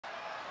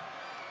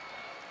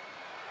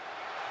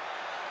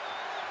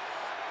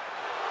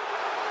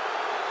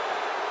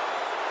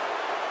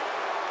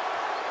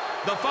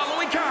The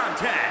following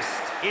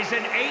contest is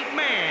an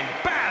 8-man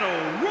battle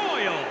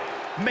royal.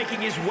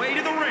 Making his way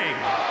to the ring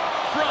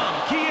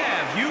from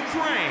Kiev,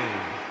 Ukraine,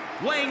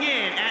 weighing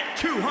in at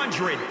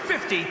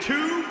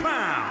 252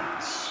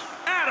 pounds,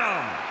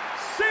 Adam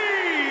C.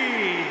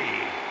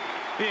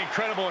 The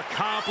incredible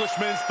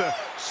accomplishments, the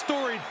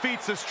storied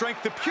feats of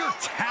strength, the pure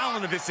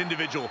talent of this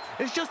individual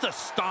is just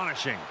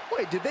astonishing.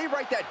 Wait, did they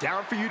write that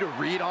down for you to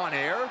read on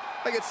air?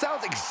 Like, it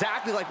sounds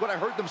exactly like what I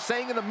heard them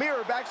saying in the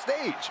mirror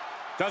backstage.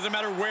 Doesn't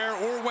matter where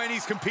or when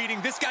he's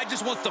competing, this guy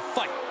just wants to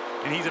fight,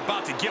 and he's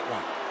about to get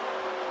one.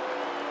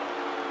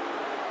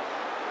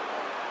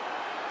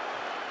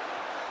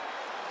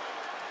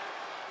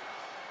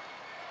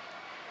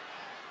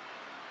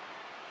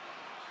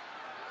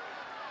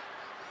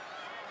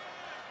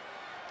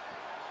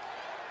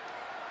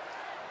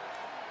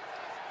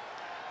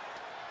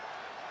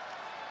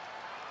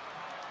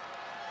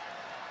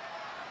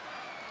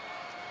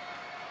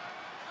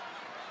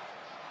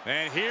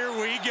 And here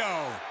we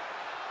go.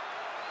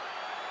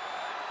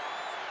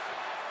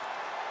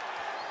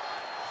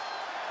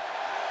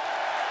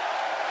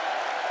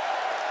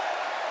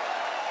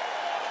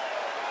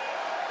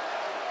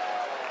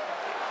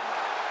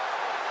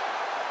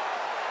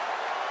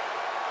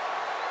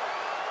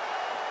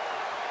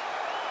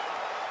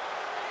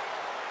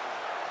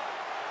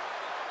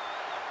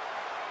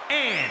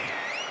 And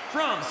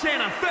from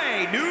Santa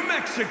Fe, New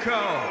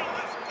Mexico,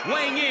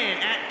 weighing in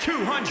at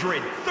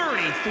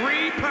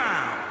 233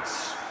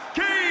 pounds,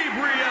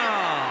 Gabriel.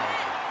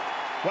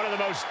 One of the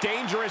most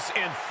dangerous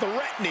and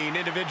threatening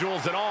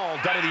individuals in all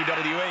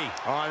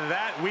WWE. On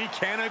that, we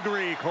can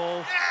agree,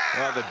 Cole.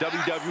 Well, the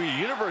WWE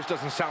Universe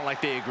doesn't sound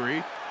like they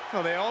agree.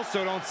 No, they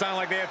also don't sound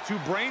like they have two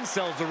brain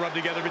cells to rub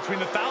together between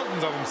the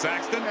thousands of them,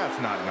 Saxton. That's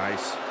not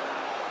nice.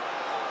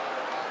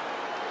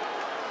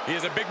 He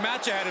has a big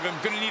match ahead of him.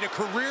 Going to need a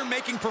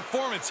career-making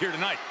performance here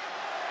tonight.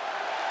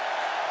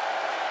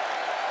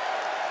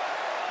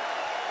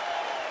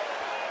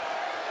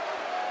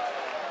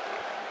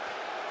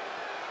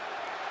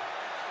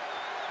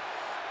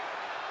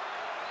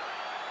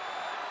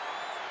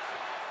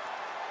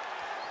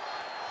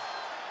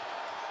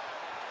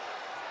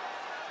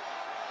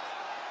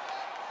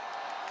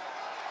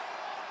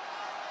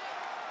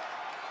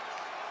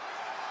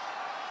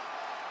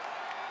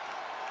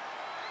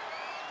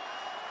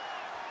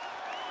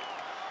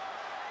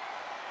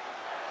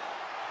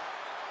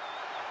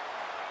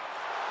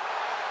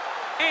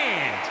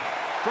 And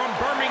from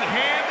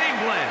Birmingham,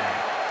 England,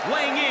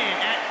 weighing in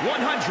at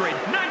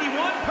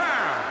 191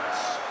 pounds,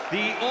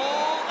 the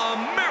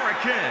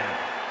All-American,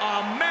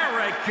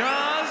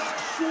 America's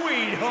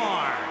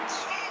sweetheart,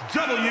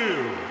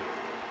 W.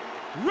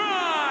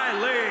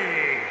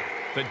 Riley.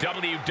 The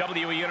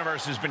WWE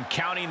Universe has been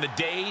counting the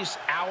days,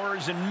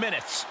 hours, and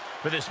minutes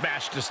for this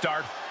match to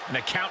start, and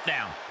the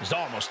countdown is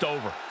almost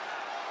over.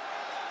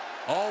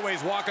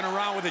 Always walking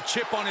around with a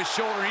chip on his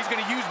shoulder. He's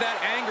going to use that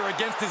anger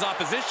against his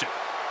opposition.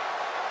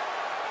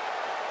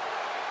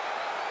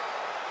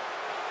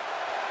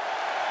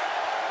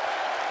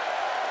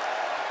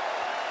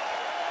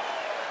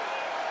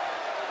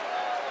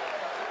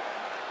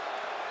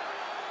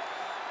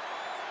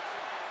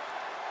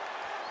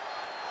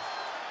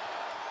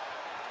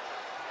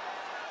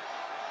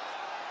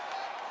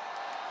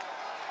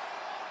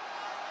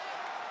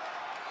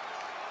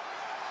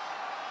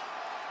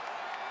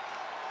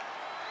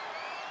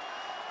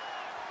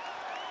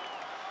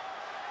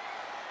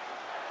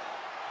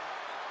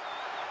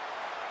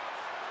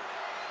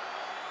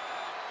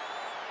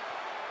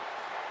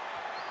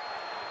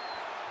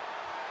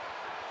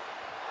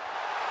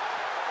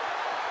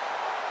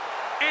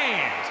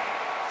 And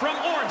from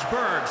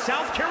Orangeburg,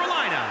 South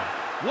Carolina,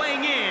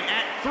 weighing in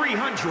at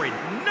 390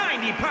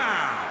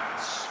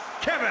 pounds,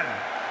 Kevin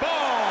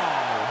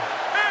Ball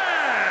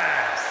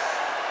S.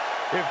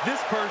 If this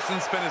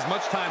person spent as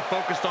much time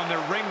focused on their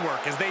ring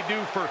work as they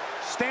do for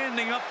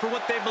standing up for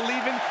what they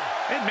believe in,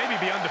 they'd maybe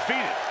be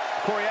undefeated.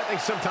 Corey, I think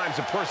sometimes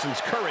a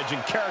person's courage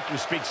and character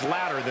speaks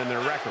louder than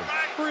their record.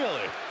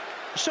 Really?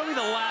 Show me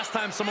the last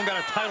time someone got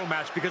a title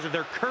match because of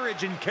their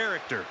courage and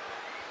character.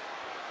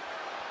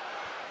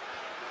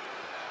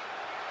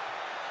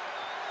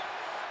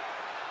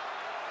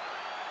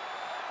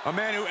 A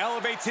man who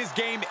elevates his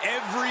game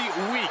every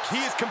week. He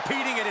is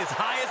competing at his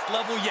highest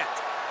level yet.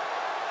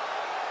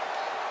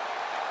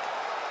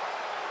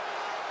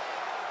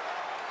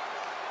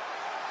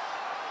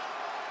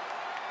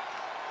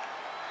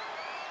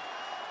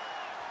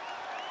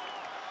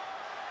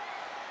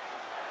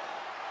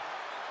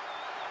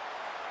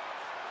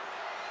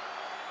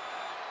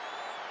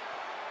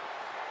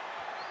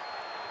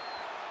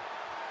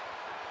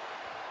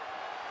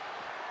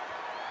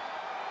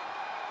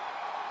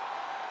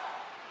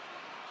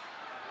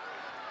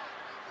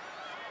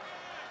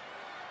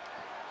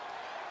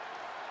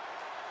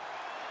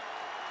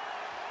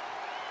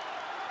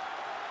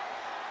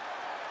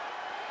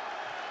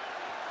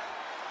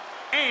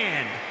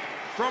 And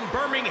from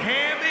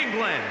Birmingham,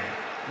 England,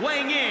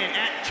 weighing in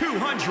at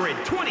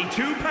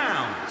 222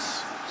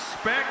 pounds,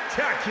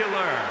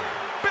 Spectacular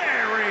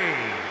Barry.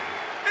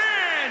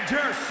 And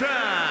Anderson.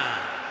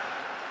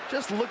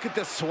 Just look at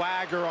the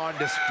swagger on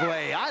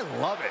display. I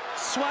love it.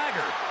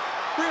 Swagger?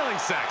 Really,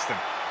 Saxton?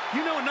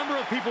 You know a number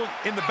of people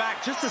in the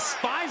back just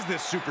despise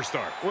this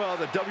superstar. Well,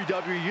 the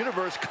WWE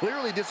Universe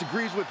clearly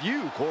disagrees with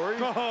you, Corey.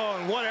 Oh,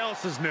 and what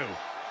else is new?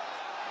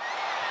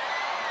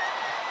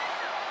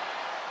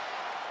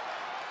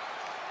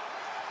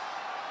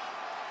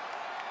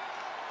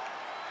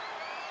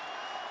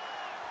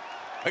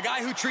 A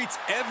guy who treats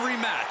every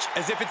match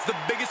as if it's the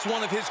biggest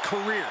one of his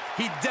career.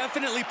 He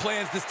definitely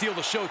plans to steal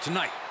the show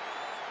tonight.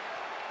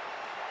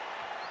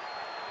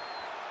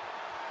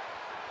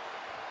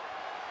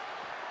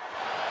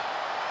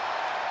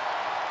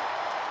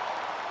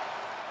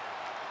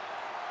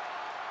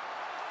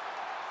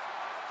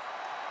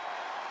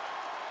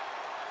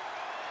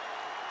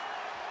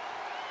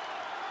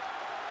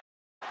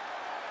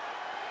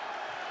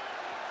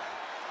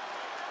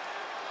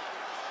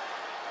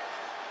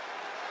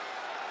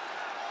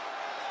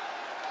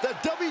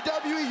 The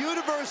WWE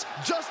Universe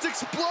just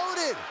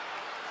exploded.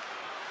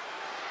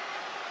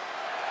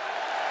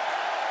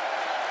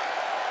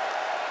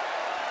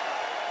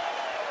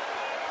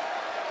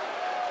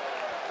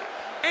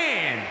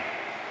 And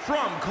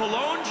from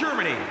Cologne,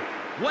 Germany,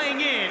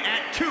 weighing in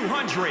at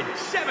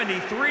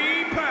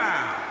 273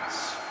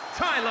 pounds,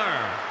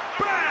 Tyler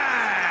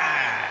Bate.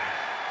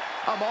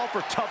 I'm all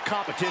for tough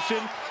competition,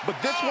 but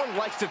this one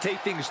likes to take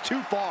things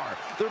too far.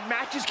 Their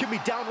matches can be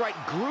downright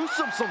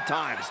gruesome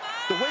sometimes,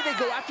 the way they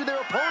go after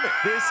their opponent.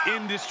 This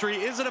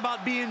industry isn't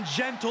about being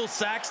gentle,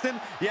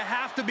 Saxton. You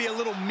have to be a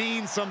little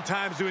mean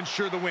sometimes to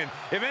ensure the win.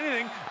 If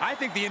anything, I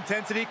think the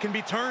intensity can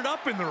be turned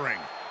up in the ring.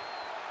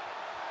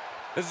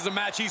 This is a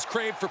match he's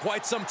craved for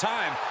quite some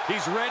time.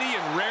 He's ready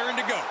and raring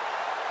to go.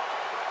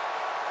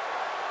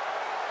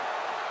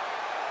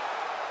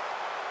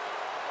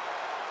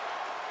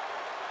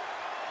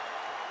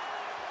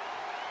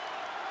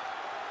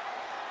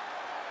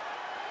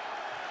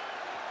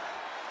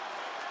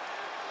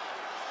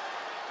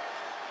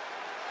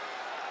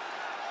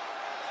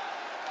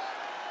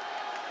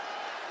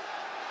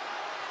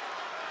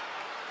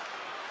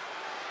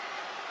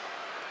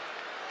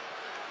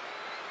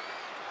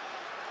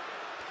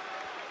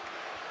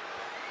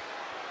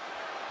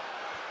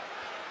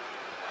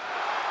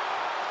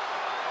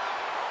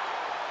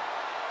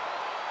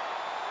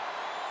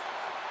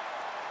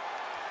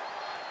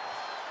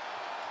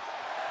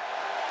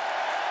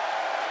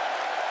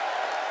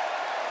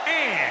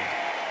 And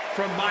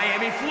from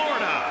Miami,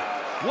 Florida,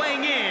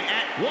 weighing in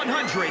at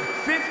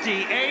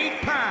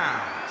 158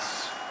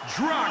 pounds,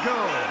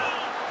 Drago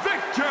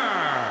Victor.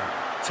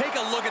 Take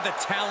a look at the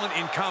talent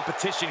in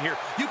competition here.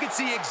 You can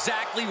see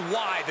exactly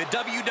why the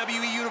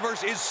WWE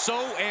Universe is so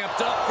amped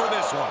up for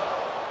this one.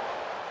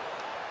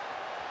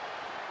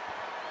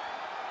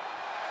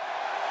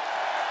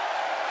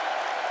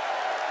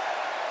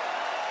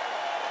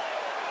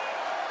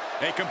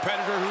 A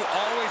competitor who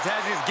always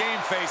has his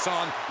game face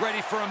on,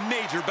 ready for a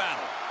major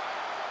battle.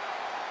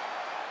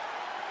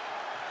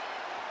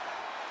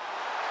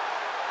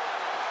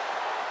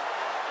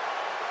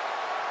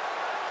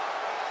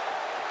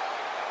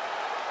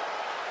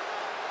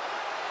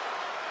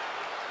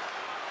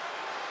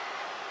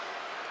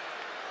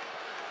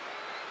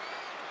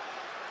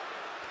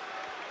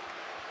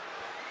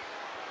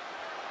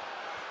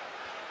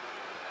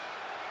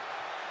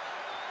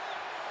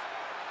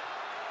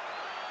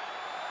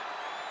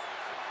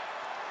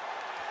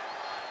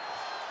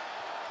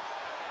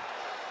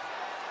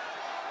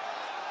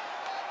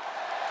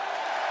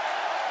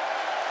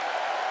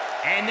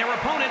 And their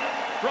opponent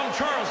from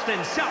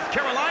Charleston, South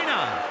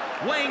Carolina,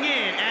 weighing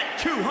in at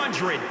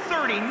 239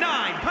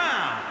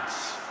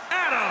 pounds,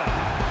 Adam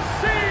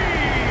C.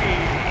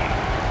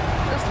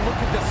 Just look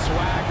at the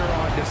swagger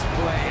on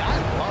display. I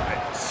love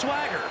it.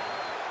 Swagger?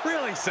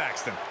 Really,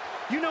 Saxton?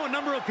 You know a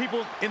number of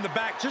people in the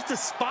back just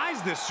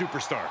despise this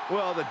superstar.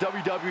 Well, the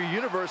WWE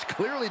Universe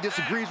clearly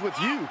disagrees with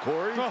you,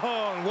 Corey.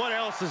 Oh, and what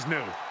else is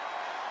new?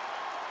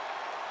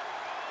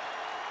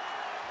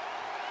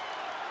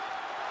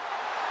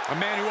 A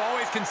man who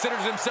always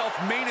considers himself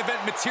main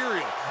event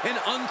material, an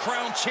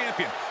uncrowned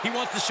champion. He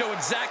wants to show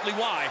exactly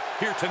why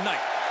here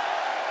tonight.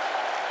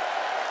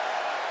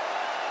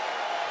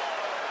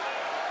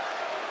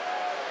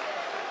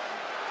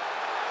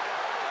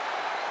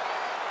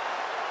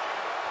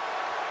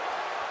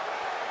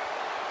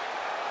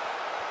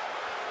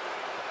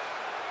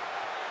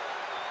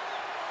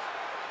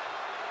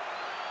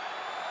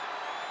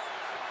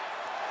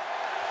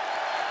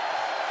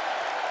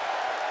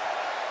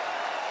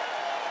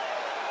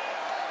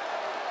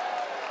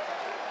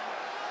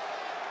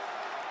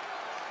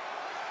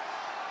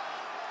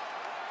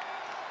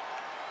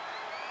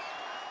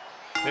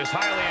 This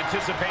highly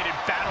anticipated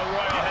Battle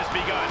Royal has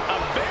begun. A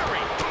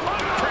very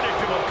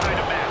unpredictable kind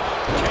of match.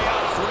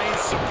 Chaos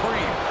reigns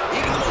supreme.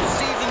 Even the most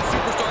seasoned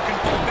superstar can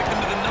fall victim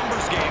to the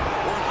numbers game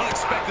or an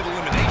unexpected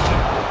elimination.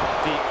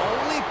 The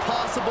only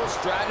possible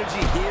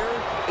strategy here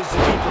is to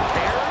be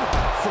prepared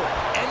for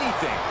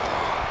anything.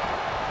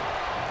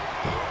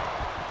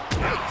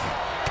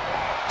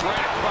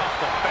 Right across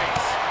the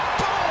face.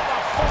 Boom, a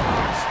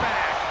forearm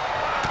smack.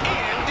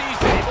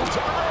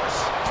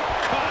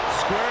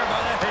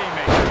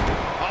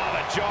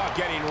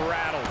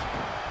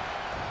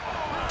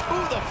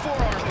 Ooh, the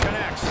forearm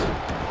connects.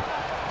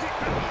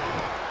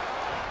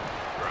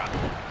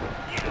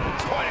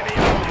 Pointed the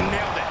elbow,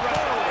 nailed it.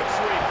 Forward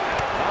sweep.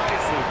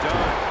 Nicely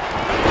done.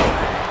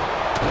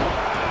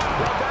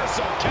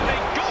 Reversal. Can they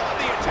go on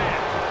the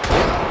attack?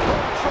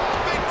 Drop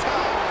big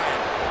time.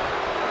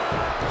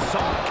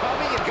 Saw it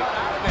coming and got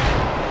out of it.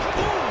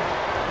 Ooh.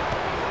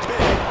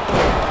 Big.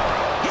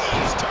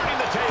 He's turning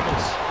the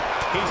tables.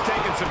 He's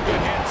taking some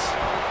good hits.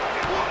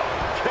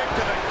 Kick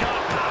to the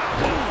gut.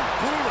 Ooh,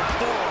 brutal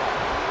forearm.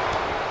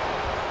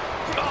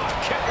 Oh,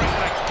 kick right to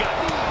the gut.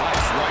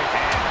 Nice right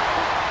hand.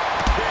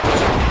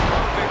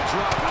 Perfect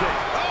drop kick.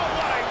 Oh,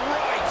 what a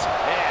right.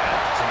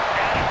 Yeah, some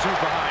attitude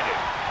behind it.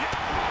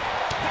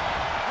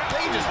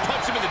 They just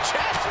punched him in the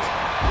chest.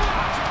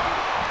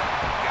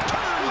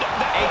 Turned.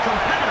 A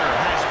competitor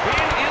has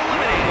been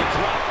eliminated.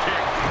 Drop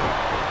kick.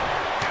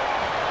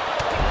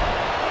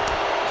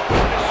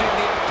 Punishing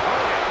the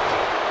opponent.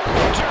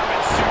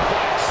 German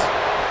suplex.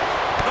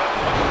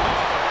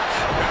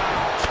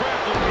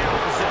 Trampling the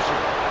opposition.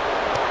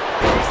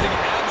 Wasting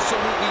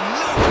absolutely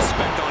no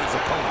respect on his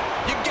opponent.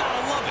 You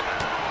gotta love it.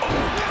 Oh,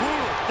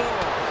 brutal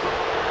forearm.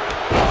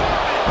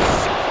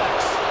 Suplex.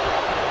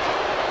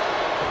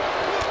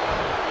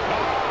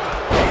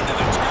 Into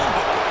the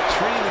turnbuckle.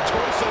 Treating the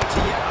torso to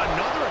yet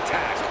another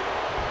attack.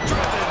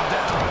 Driven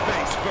down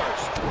face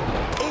first.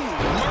 Ooh,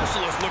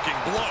 merciless looking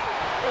blow.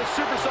 The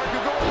superstar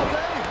could go all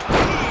day.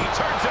 He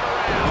turns it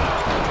around.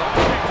 Drop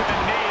kick to the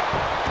knee.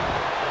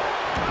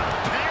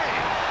 Bang.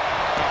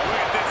 Oh,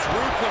 look at this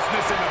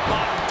ruthlessness in the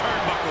bottom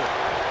turnbuckle.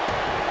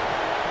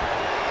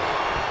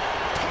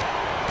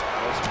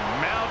 Was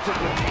mounted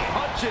with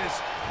punches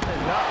and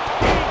not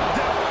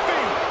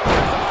defeat.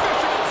 There's a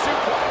fisherman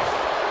suplex.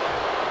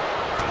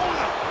 Oh,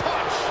 a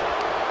punch.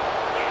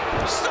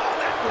 Saw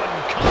that one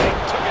coming.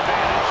 Took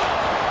advantage.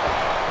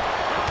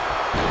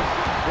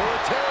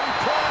 Military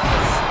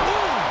press.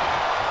 Ooh,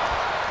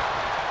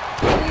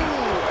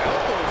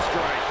 elbow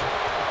strike.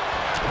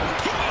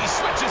 He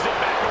switches it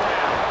back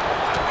around.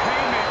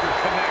 Haymaker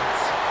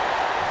connects.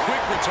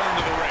 Quick return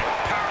to the ring.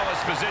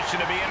 Powerless position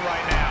to be in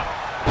right now.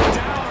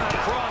 Down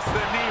across the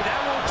knee. That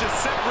won't just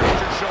separate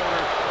your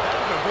shoulder.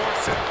 That'll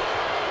divorce it.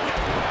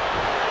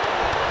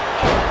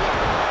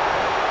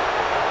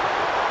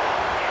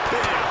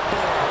 Big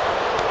forearm.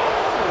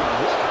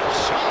 Oh, what a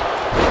shot.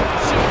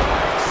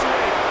 Super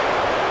sweep.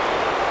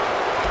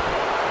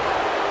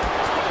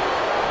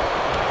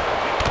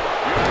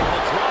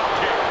 Beautiful drop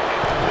kick.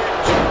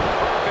 Picture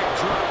perfect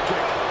drop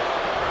kick.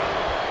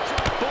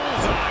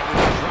 Bullseye with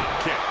a drop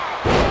kick.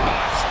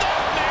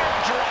 Snapmare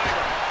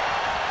driver.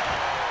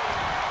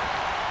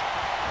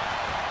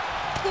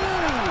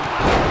 Ooh,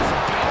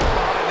 some power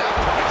behind that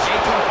punch. A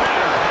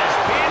competitor has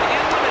been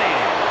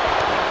eliminated.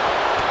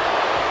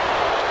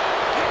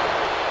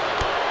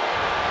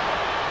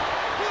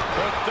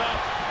 Hooked up.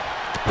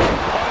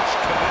 Punch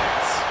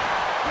connects.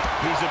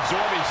 He's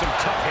absorbing some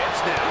tough hits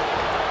now.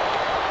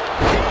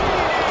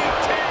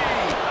 DDT.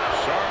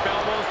 Sharp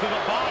elbows to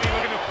the body,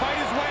 looking to fight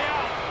his way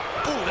out.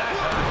 Ooh, that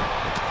hurt.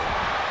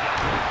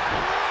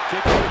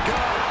 Kick to the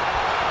gut.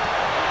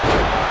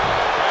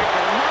 Break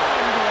the run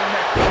into a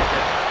neck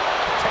breaker.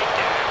 Take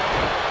down.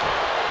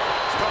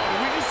 Oh,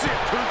 we can see a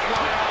tooth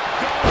fly out.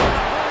 Go on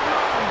a home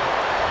run.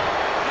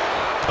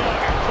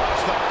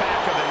 Across the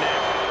back of the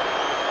neck.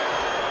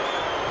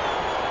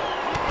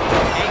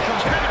 A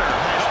competitor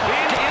has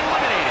been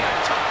eliminated.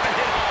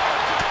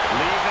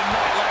 Leave the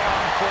nightlight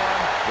on for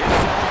him.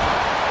 It's over.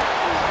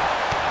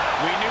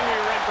 We knew we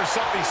were in for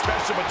something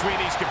special between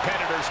these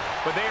competitors,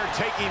 but they are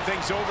taking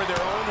things over their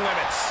own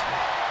limits.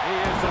 He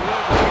is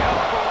delivering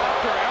elbow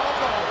after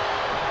elbow.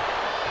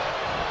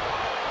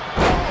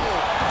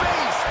 Oh,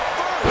 face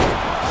first.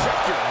 Shut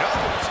your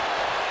nose.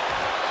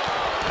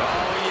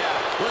 Oh,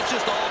 yeah. Let's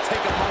just all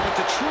take a moment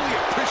to truly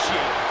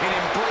appreciate and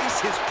embrace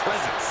his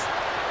presence.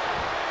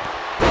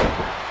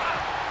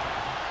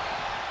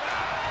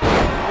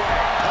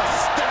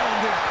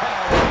 Astounding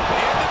power.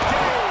 In the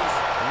days,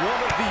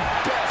 one of the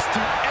best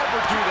to ever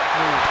do that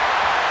move.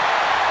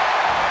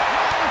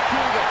 I'm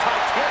feeling a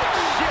titanic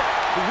ship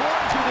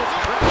run through this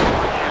crowd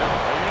right now.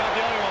 Well, you're not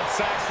the only one,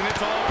 Saxton.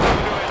 It's all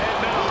coming to a head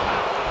now.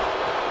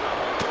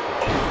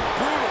 Oh,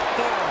 brutal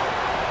forearm.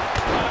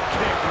 Drop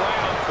kick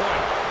right on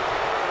point.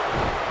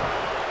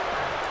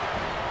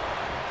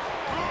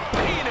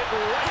 Paying it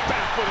right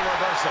back with a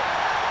reversal.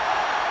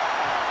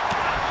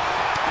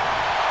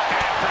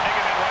 And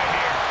predicament right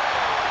here.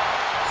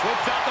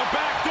 Slips out the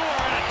back door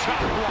and a chop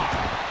block.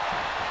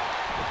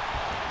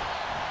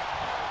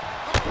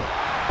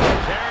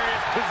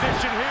 Precarious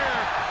position here.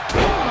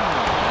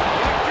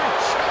 Electric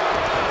shot.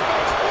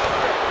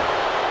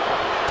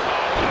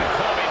 What a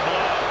clubbing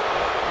blow.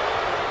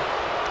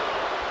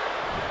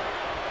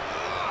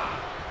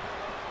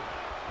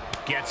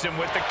 Gets him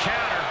with the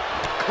counter.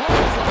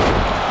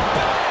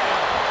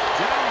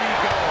 Down he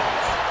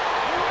goes.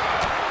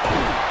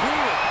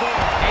 Brutal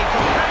forearm. A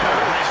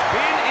competitor has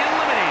been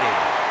eliminated.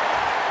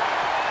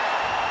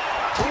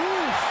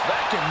 Oof,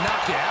 that can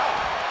knock you out.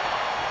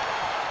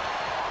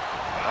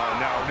 Oh,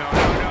 no, no,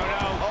 no, no,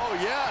 no. Oh,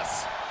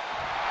 yes.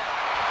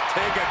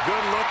 take a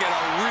good look at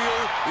a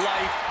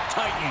real-life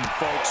Titan,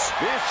 folks.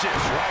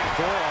 Vicious right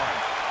forearm.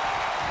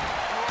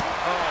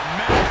 Oh,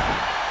 man.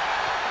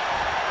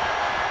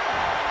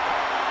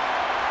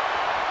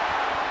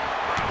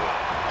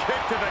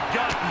 Kick to the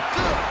gut.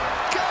 Good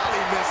golly,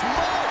 Miss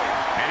Molly.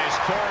 And his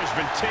core has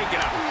been taking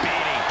a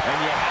beating. And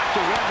you have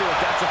to wonder if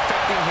that's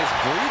affecting his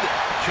breathing.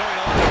 Showing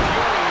all the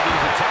fury with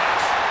these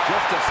attacks.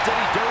 Just a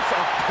steady dose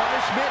of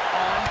punishment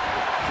on.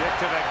 Kick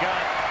to the gut.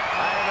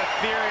 I have a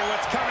theory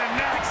what's coming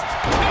next.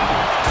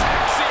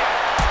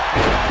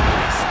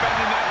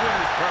 Spending that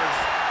winner's purse.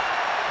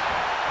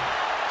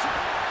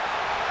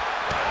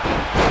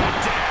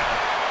 Down.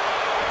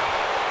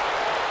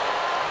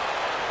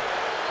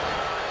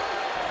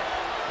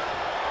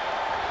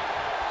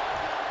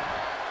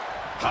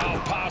 Oh,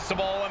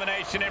 possible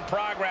elimination in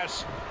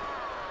progress.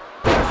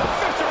 There's a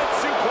fisherman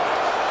suplex.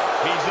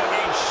 He's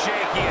looking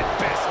shaky at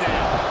best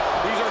now.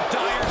 These are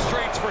dire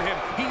straits for him.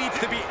 He needs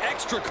to be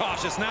extra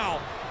cautious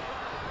now.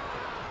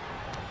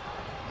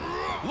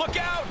 Look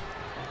out!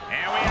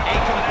 And we have A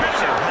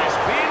competitor has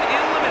been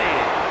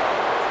eliminated.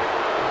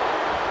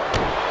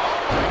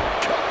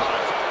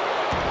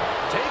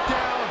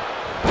 Takedown.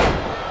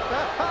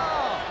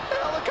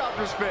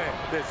 Helicopter spin.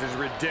 This is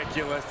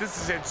ridiculous. This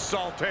is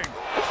insulting.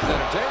 This is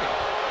entertaining.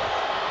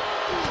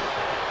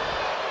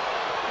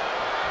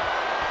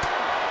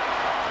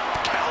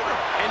 counter.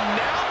 And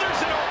now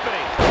there's an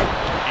opening.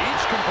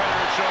 Each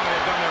competitor is showing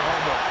they've done their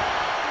homework.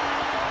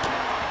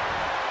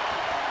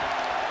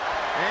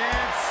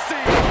 And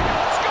see.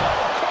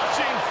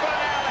 Skull-crushing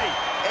finale.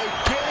 A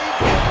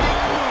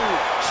game-ending move.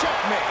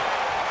 Checkmate.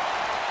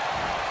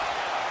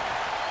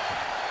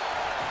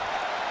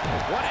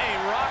 What a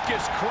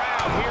raucous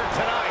crowd here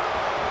tonight.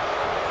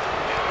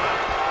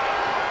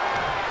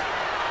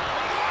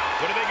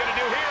 What are they going to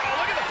do here? Oh,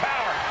 look at the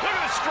power. Look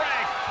at the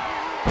strength.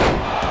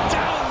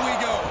 Down we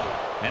go.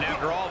 And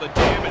after all the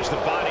damage the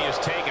body has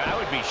taken, I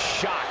would be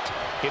shocked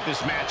if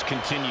this match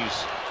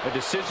continues. A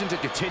decision to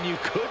continue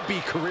could be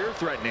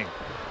career-threatening.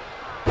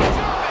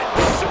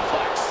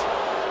 Suplex.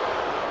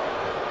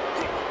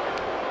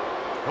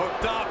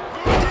 Hooked up.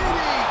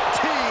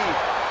 DDT.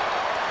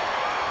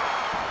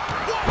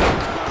 What a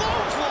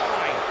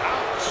clothesline.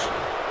 Ouch.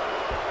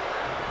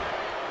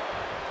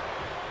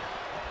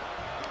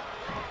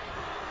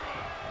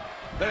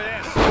 Look at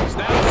this.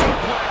 Snap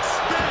suplex.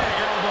 Big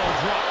elbow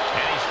drop.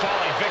 And he's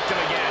falling victim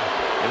again.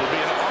 It'll be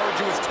an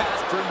arduous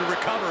task for him to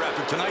recover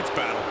after tonight's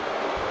battle.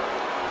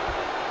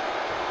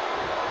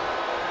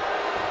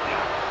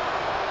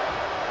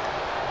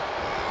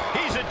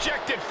 He's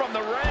ejected from the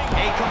ring.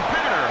 A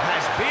competitor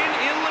has been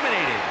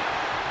eliminated.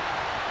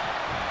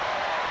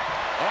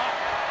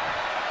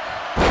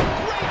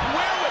 Great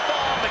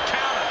wherewithal on the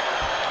counter.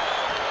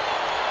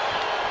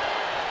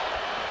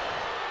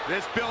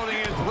 This building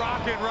is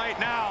rocking right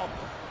now.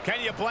 Can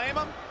you blame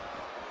him?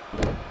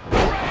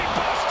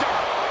 Brainbuster.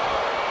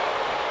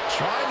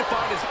 Trying to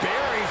find his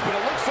bearings, but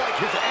it looks like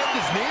his end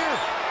is near.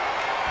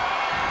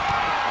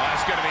 Oh,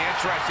 that's going to be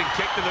interesting.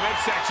 Kick to the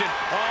midsection.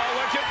 Oh,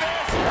 look at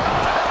this.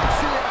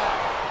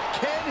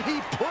 Can he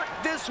put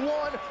this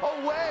one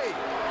away?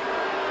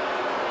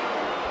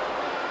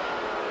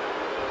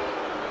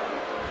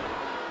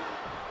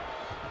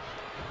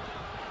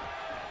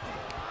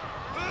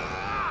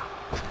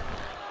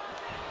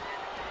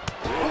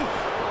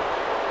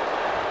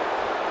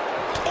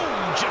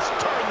 Oh, just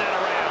turn that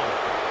around.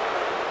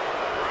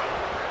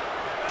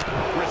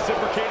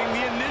 Reciprocating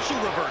the initial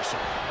reversal.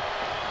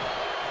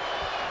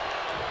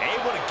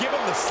 Able to give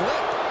him the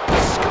slip.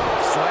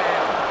 Scoop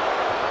slam.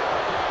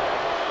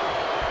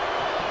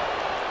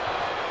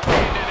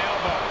 And an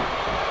elbow.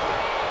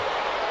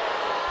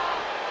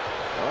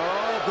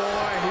 Oh,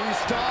 boy, he's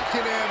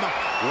stalking him.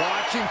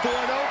 Watching for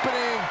an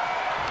opening.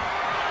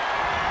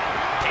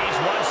 He's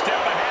one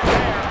step ahead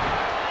there.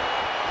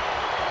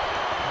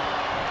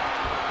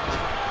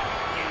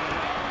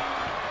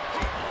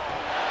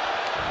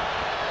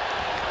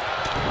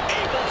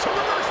 Able to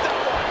reverse that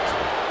one.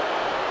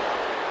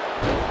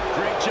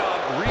 Great job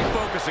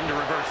refocusing to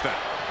reverse that.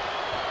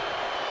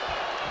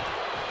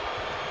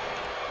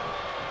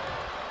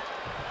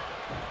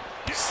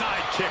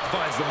 Side kick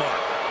finds the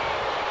mark.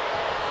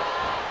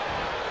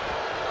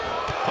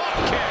 Hot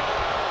kick.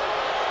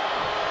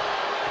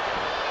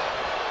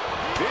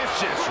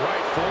 Vicious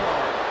right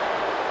forearm.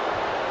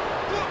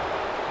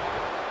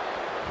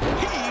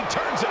 He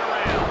turns it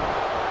around.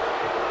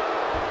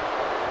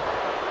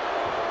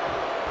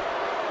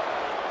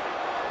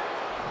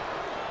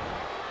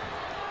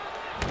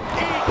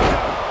 Eat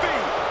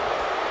defeat.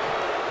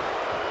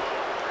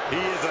 He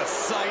is a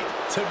sight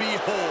to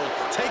behold.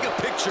 Take a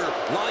picture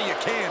while you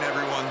can,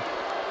 everyone.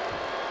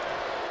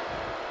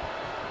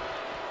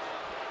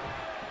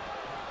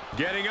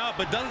 Getting up,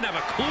 but doesn't have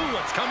a clue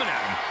what's coming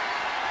at him.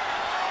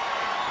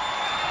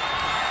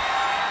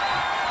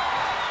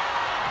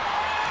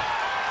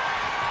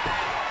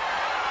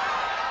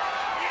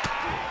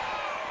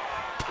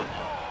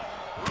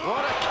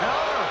 What a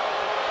counter.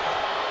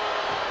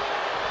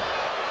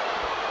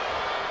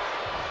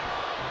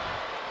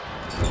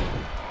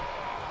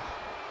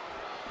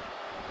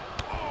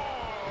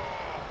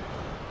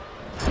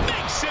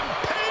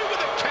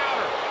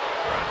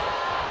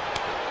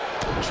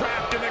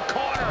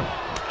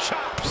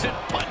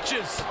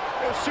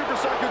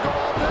 superstar could go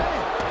all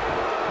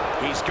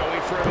day. He's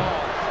going for it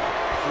all.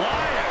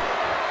 Flying.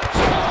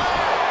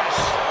 Splash!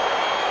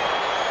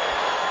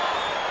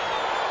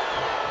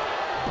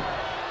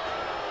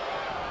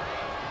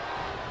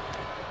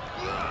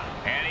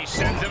 And he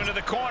sends him into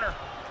the corner.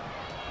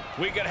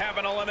 We could have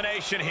an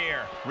elimination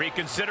here.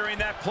 Reconsidering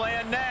that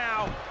plan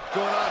now. What's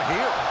going on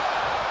here?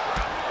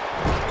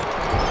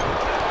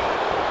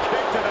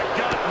 Kick to the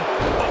gut.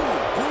 Oh,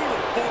 brutal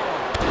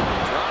forearm.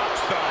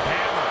 Drops the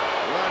hammer.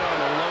 Right on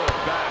the lower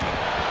back.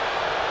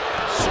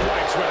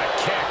 Strikes with a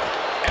kick.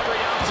 Every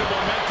ounce of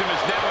momentum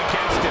is now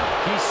against him.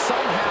 He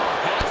somehow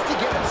has to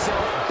get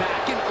himself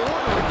back in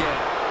order again.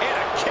 And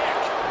a kick.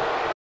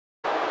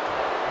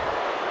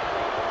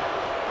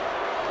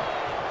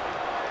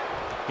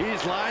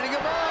 He's lining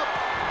him up.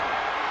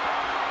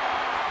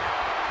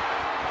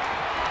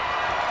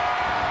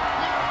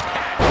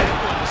 That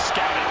one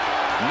scouted.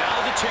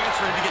 Now's a chance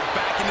for him to get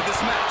back into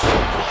this match.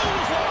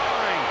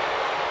 Clothesline.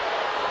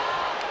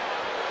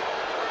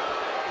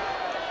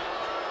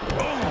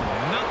 Oh,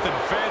 nothing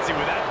fancy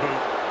with that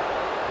boot.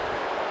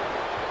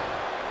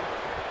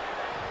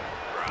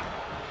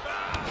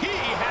 He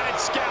had it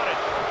scouted.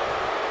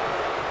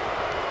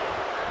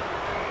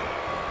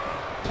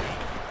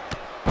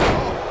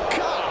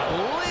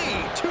 Golly,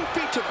 2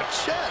 feet to the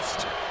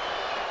chest.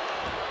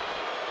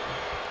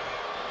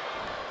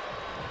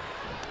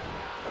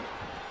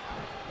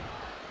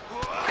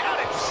 Had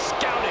it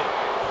scouted.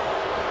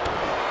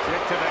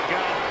 Kick to the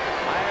gut.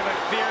 I have a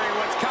theory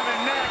what's coming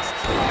next.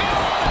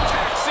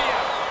 Ataxia.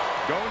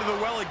 Going to the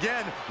well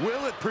again.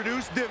 Will it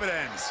produce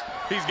dividends?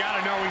 He's got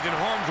to know he's in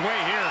harm's way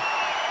here.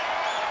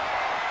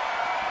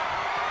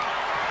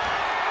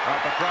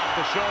 Up across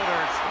the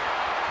shoulders.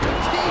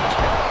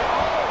 TKO.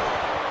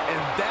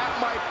 And that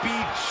might be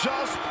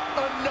just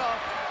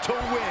enough to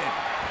win.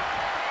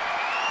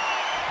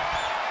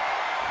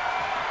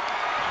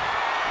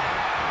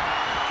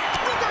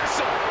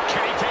 Reversal.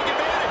 Can he take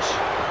advantage?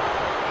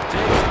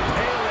 Digs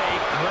Pele,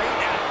 great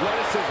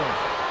athleticism.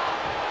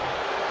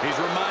 He's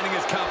reminding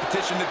his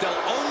competition that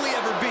they'll only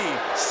ever be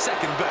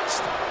second best.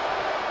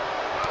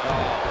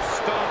 Oh,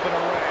 stomping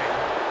away.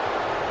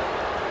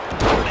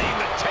 Turning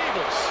the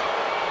tables.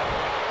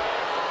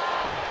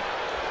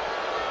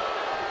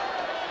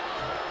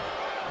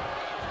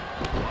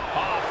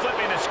 Oh,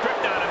 flipping the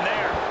script on him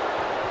there.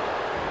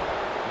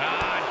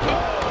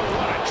 Oh,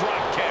 what a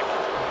drop kick.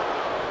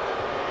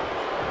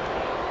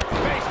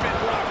 Basement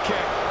drop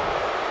kick.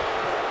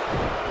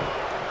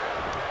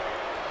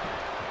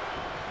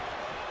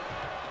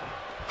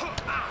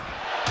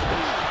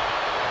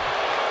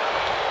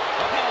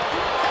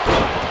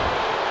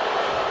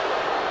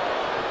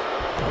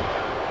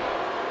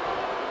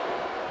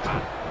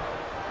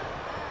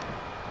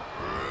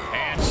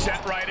 And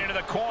sent right into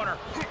the corner.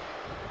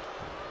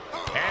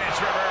 And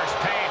it's reverse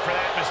pain for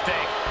that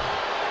mistake.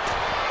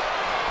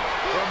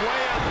 From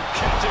way up,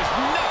 catches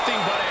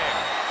nothing but air.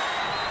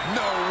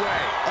 No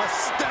way.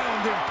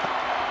 Astounding.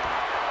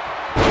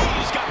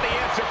 He's got the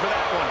answer for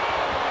that one.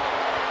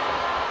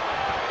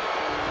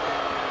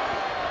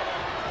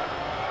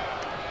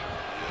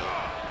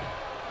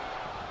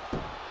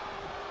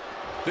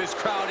 This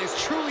crowd is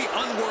truly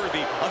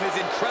unworthy of his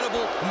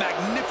incredible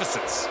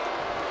magnificence.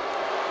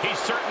 He's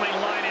certainly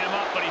lining him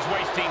up, but he's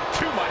wasting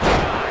too much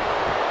time.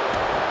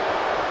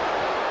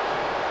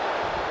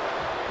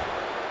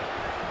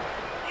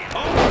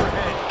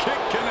 Overhead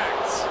kick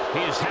connects.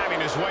 He is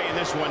having his way in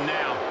this one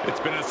now. It's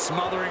been a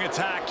smothering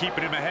attack,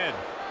 keeping him ahead.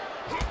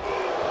 Kick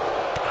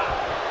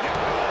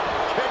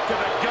to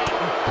the gut. Ooh,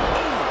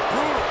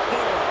 brutal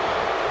forearm.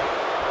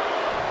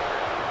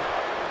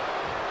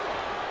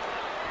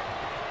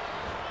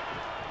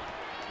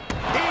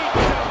 Eat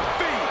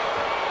defeat.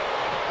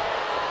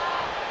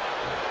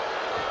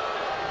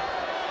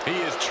 He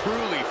is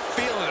truly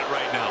feeling it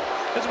right now,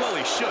 as well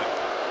he should.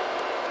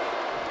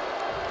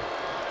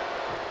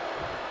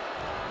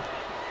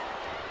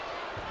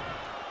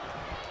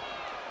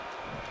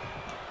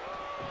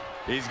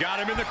 He's got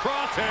him in the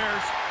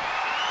crosshairs.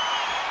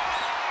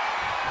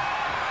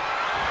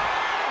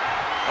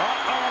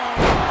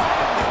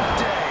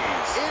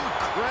 Days.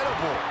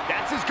 Incredible.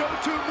 That's his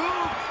go-to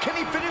move. Can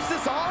he finish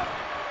this off?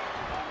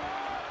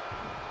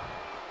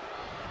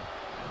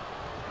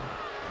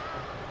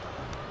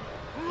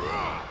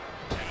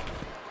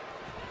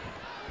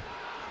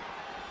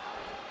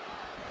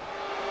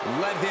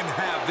 Let him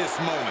have this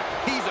moment.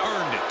 He's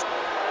earned it.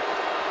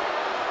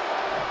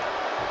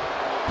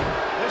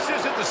 This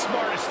isn't the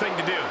smartest thing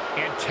to do,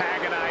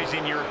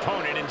 antagonizing your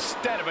opponent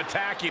instead of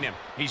attacking him.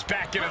 He's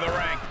back into the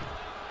ring.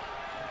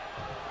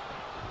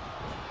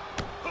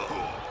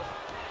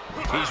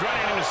 He's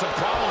running into some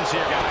problems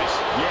here, guys.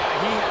 Yeah,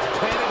 he has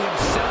planted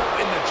himself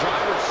in the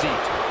driver's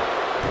seat.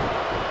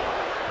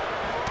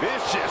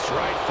 Vicious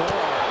right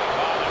forearm.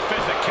 Oh, the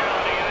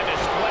physicality and the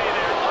display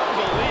there.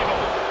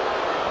 Unbelievable.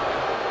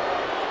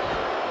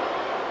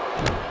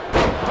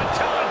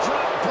 Patella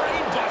drop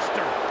brain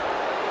buster.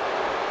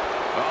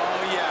 Oh,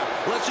 yeah.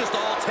 Let's just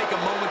all take a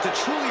moment to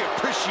truly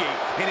appreciate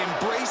and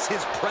embrace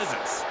his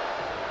presence.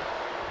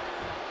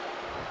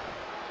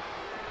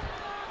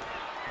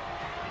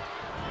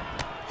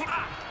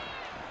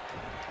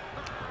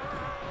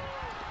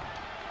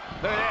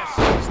 Look at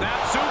this.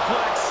 Snap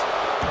suplex.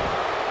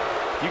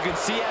 You can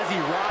see as he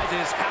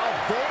rises how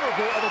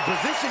vulnerable of a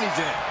position he's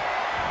in.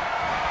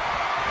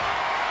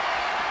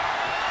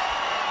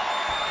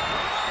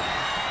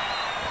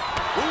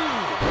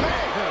 Ooh,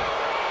 man.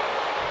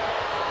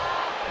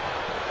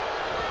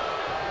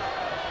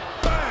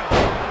 Bam.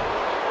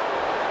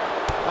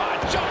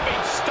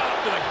 Jumping stop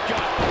to the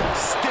gut.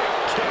 Stick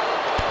kick.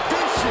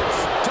 Vicious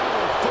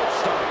double foot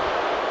stomp.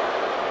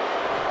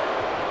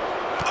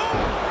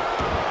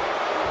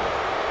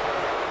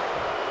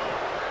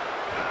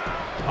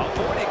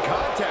 Avoiding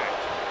contact.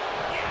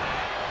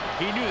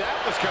 He knew that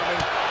was coming.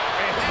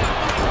 And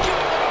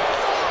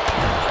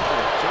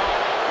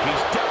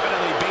He's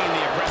definitely being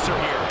the aggressor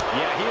here.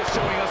 yeah, he is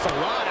showing us a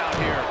lot out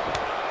here.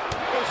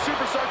 The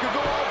superstar could go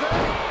all day.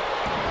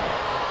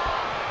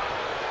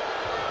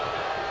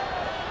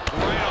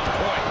 Right on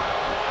point.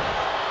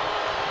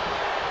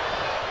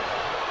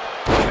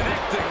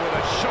 Connecting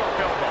with a sharp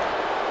elbow.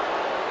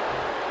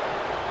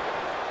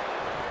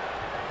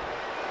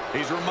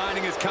 He's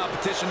reminding his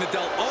competition that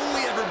they'll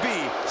only ever be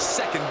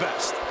second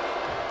best.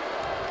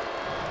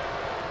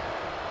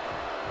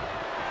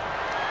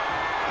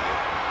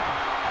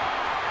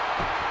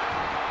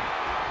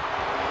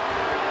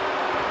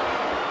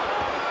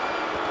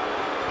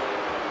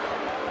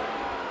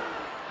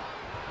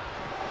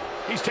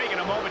 He's taking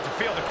a moment to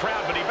feel the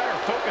crowd, but he better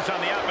focus on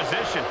the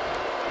opposition.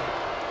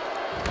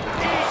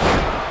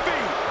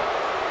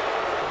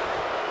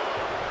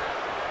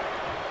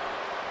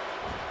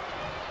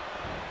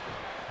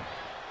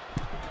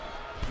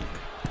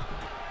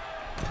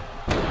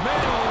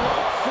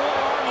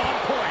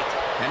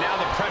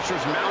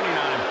 Pressure's mounting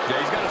on him. Yeah,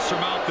 he's got to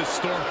surmount this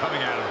storm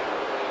coming at him.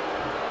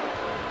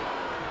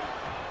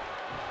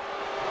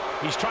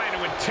 He's trying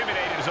to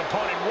intimidate his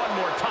opponent one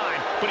more time,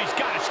 but he's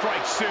got to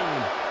strike soon.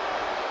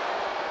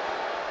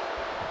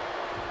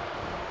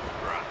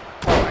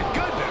 Oh, my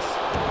goodness.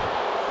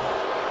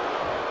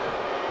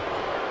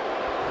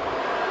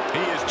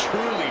 He is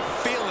truly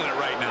feeling it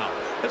right now,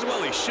 as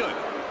well he should.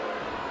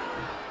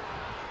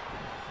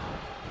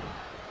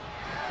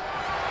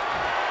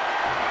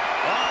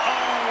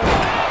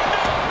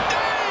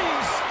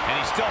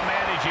 Still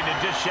managing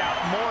to dish out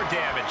more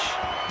damage.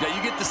 Yeah,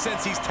 you get the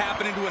sense he's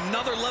tapping into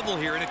another level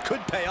here, and it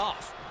could pay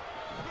off.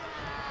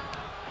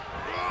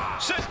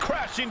 Sent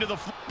crashing to the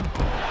floor.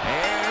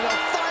 And a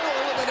final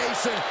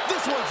elimination.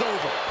 This one's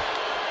over.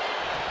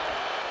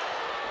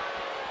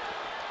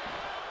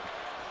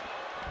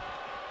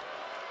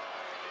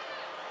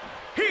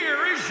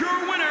 Here is your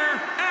winner,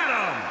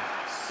 Adam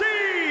C.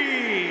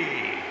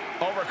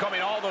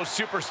 Overcoming all those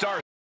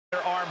superstars,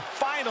 their arm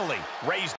finally raised.